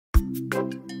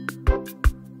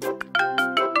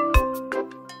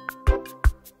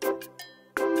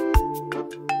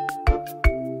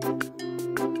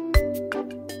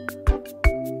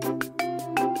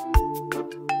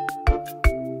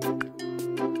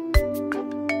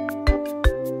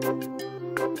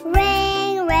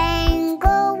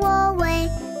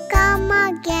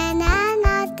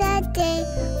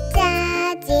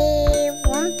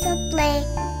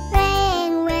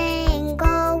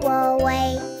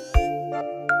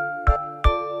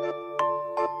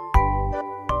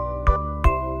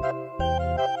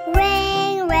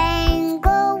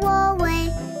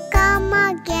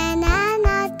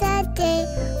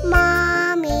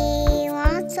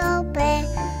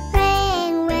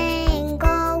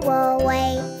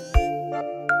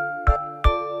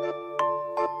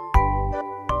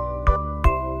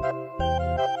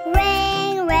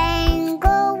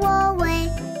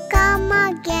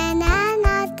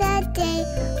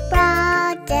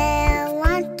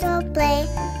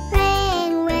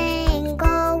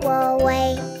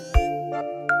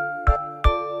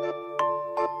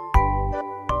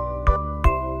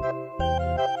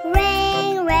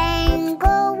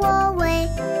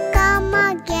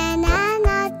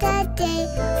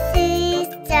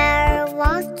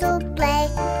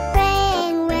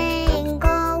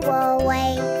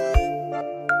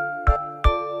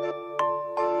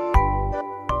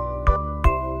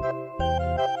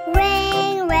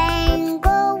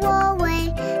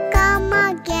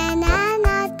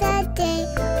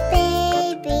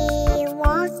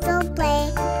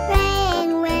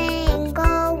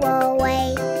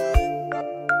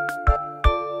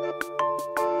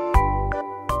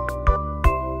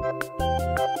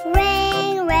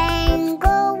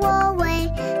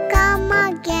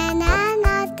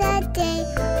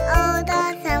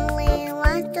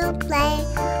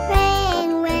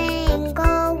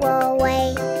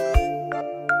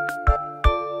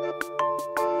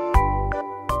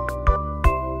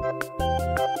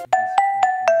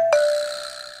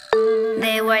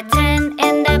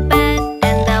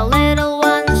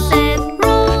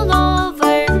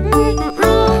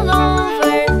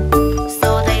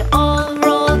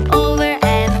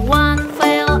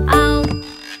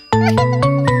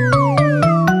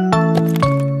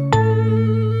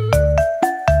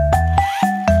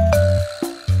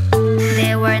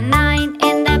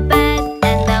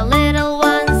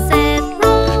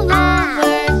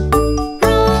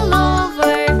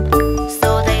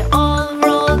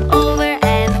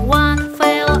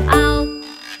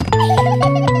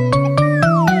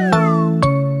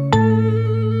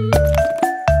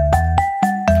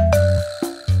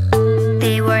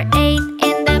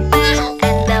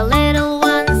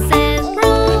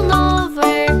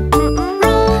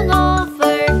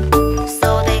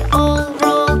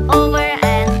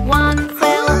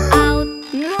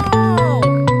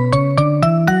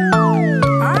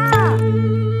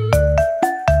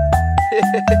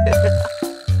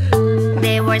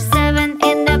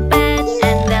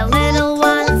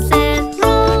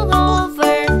Roll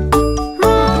over,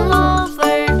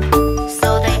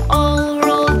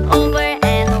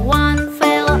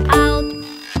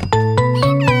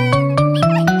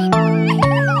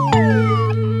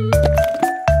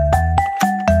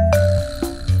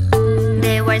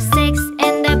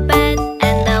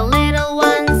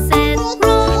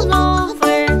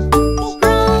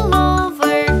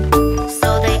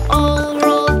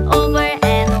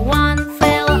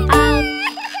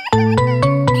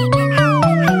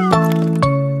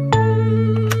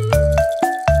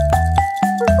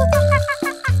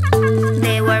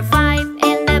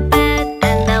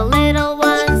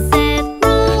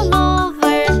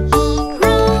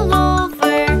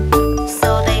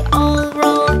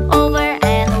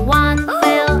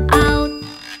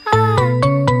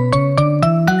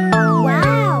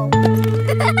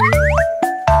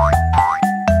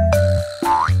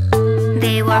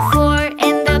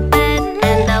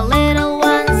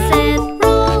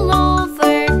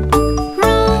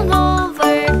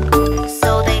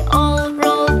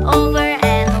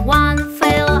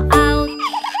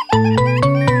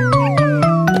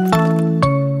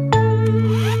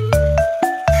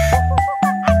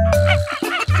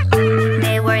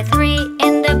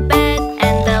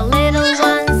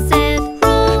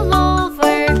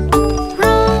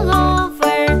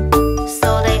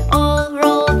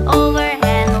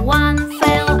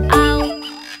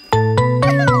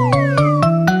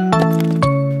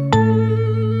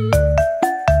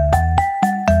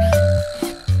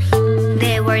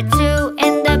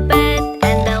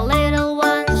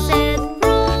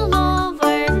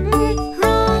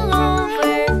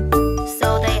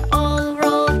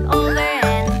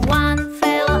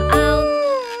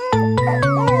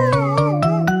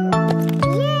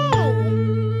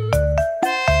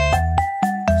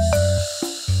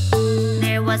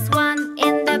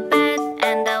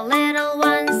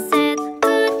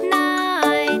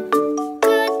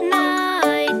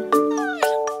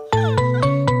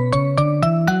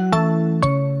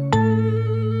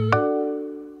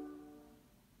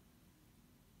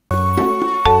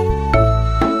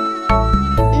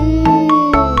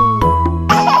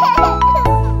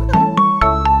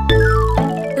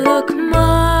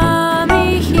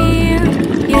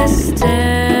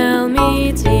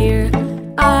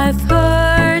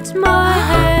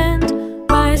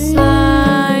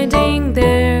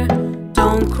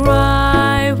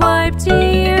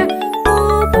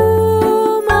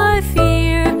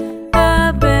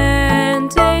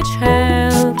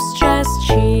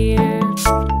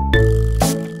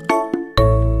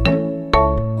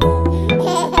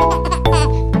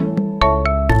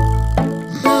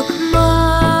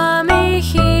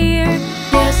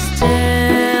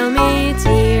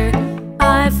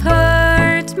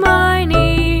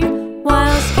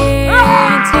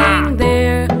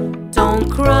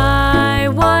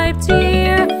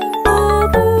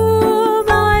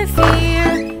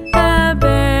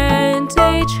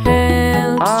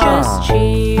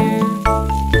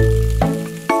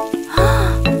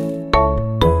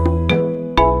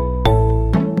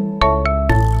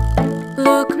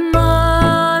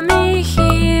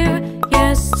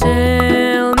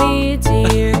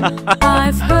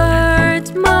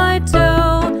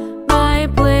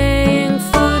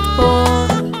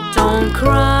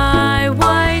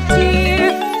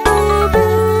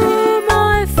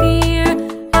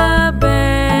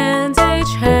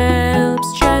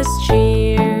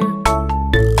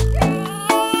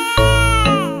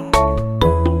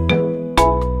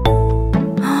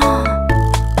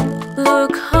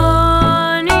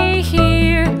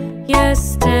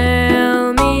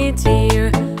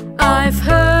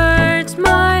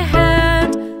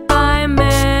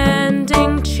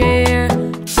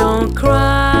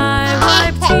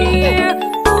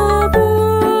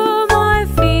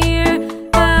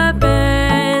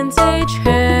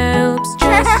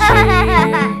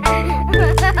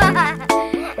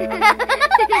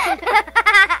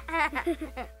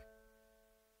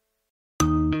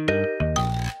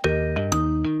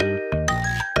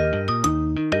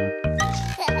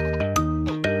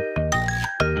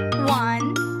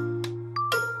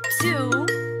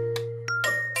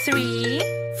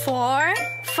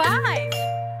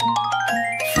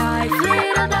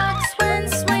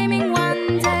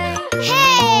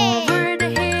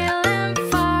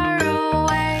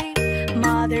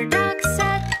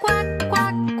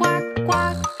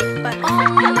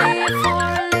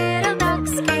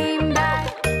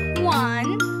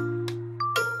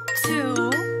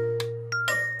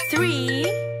 3,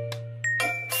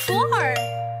 4.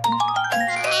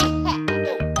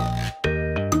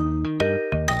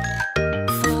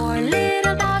 Four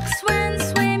little ducks went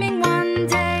swimming one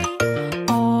day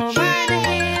over the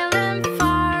hill and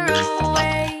far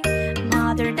away.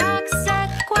 Mother duck said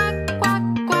quack, quack,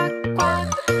 quack, quack,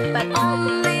 but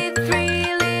only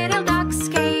 3 little ducks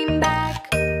came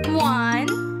back. 1,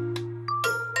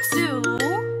 2,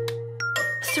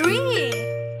 3.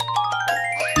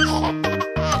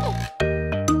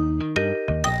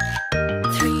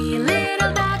 Three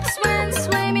little ducks went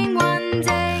swimming one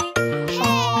day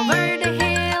over the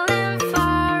hill and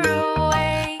far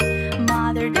away.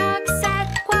 Mother duck said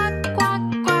quack, quack,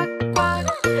 quack, quack,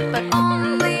 but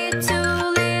only 2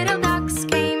 little ducks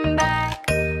came back.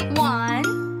 1,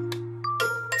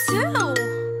 2.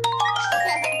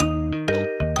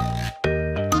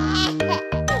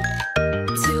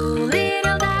 Two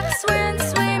little ducks went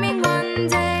swimming one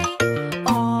day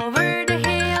over the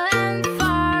hill and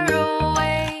far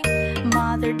away.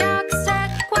 Mother duck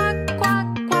said quack, quack,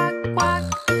 quack, quack,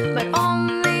 but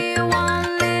only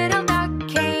 1 little duck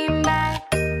came back.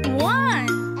 1.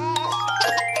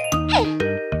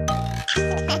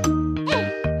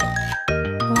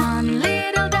 One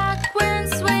little duck went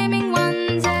swimming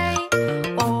one day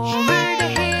over the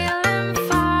hill and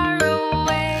far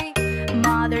away.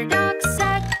 Mother duck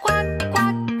said quack,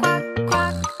 quack, quack,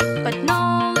 quack, but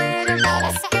no little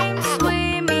ducks came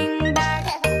swimming back.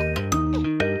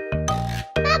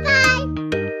 Bye-bye,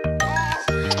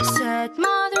 said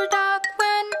Mother duck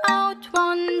went out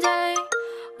one day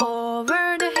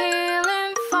over the hill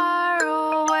and far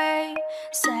away.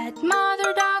 Said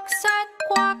Mother duck said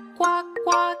quack, quack,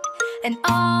 quack, and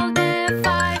all the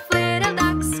 5 little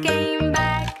ducks came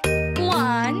back.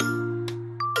 1,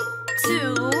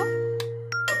 2,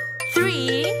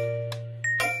 3,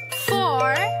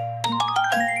 4,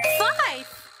 5.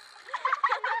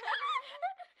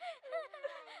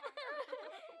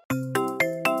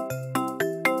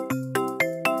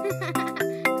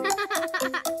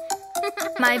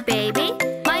 My baby